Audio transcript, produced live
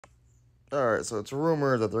Alright, so it's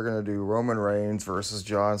rumored that they're going to do Roman Reigns versus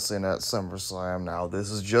John Cena at SummerSlam. Now, this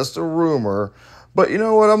is just a rumor, but you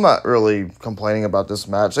know what? I'm not really complaining about this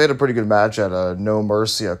match. They had a pretty good match at No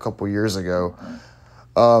Mercy a couple years ago.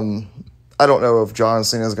 Um, I don't know if John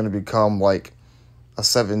Cena is going to become like a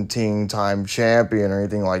 17-time champion or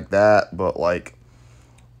anything like that, but like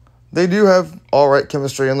they do have all right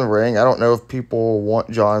chemistry in the ring. I don't know if people want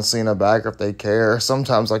John Cena back or if they care.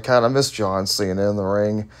 Sometimes I kind of miss John Cena in the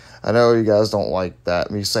ring. I know you guys don't like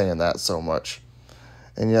that, me saying that so much.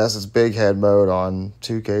 And yes, it's big head mode on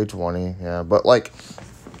 2K20. Yeah, but like,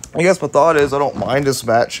 I guess my thought is I don't mind this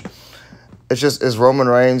match. It's just, is Roman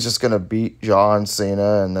Reigns just going to beat John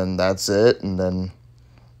Cena and then that's it? And then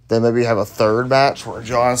maybe have a third match where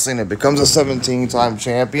John Cena becomes a 17-time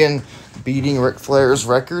champion, beating Ric Flair's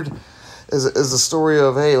record. Is the story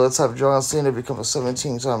of, hey, let's have John Cena become a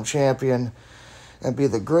 17-time champion and be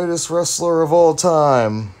the greatest wrestler of all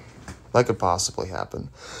time. That could possibly happen.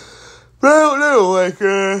 But I don't know, like,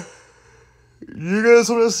 you guys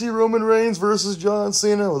want to see Roman Reigns versus John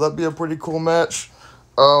Cena? Would that be a pretty cool match?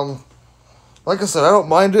 Like I said, I don't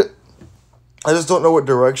mind it. I just don't know what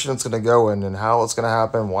direction it's going to go in and how it's going to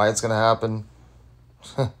happen, why it's going to happen.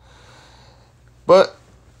 But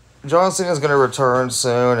John Cena is going to return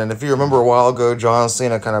soon, and if you remember a while ago, John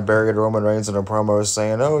Cena kind of buried Roman Reigns in a promo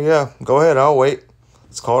saying, oh yeah, go ahead, I'll wait.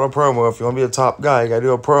 It's called a promo. If you want to be a top guy, you got to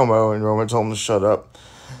do a promo, and Roman told him to shut up.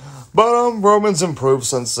 But Roman's improved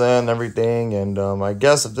since then, everything, and I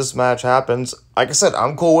guess if this match happens, like I said,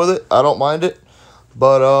 I'm cool with it. I don't mind it.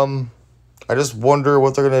 But I just wonder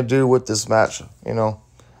what they're going to do with this match, you know.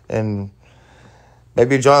 And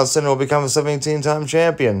maybe John Cena will become a 17-time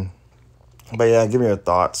champion. But yeah, give me your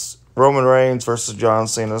thoughts. Roman Reigns versus John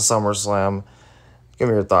Cena, SummerSlam. Give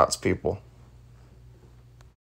me your thoughts, people.